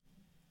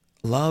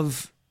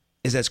Love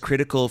is as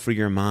critical for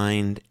your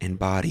mind and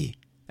body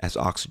as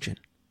oxygen.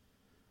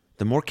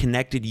 The more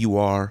connected you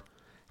are,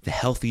 the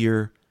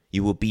healthier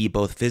you will be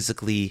both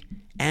physically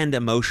and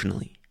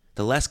emotionally.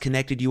 The less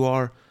connected you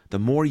are, the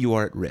more you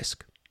are at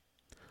risk.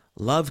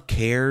 Love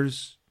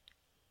cares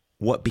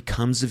what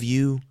becomes of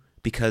you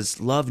because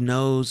love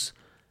knows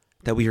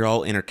that we are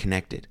all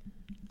interconnected.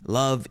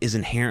 Love is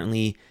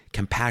inherently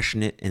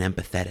compassionate and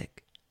empathetic.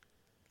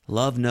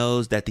 Love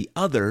knows that the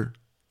other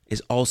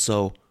is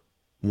also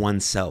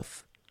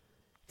oneself.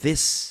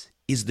 This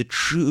is the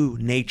true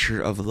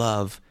nature of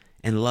love,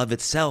 and love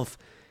itself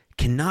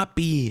cannot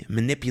be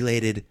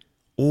manipulated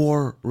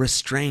or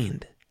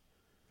restrained.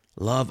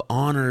 Love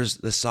honors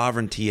the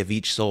sovereignty of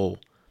each soul.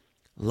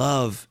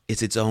 Love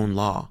is its own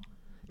law.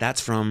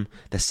 That's from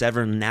The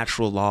 7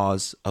 Natural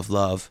Laws of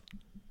Love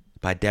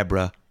by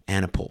Deborah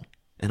Anapol.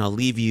 And I'll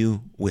leave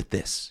you with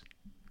this.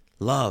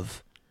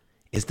 Love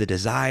is the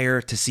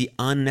desire to see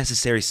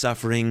unnecessary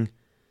suffering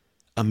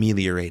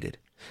ameliorated.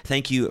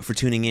 Thank you for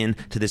tuning in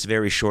to this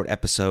very short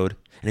episode.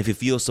 And if you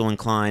feel so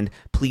inclined,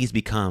 please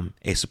become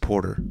a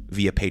supporter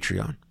via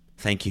Patreon.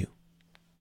 Thank you.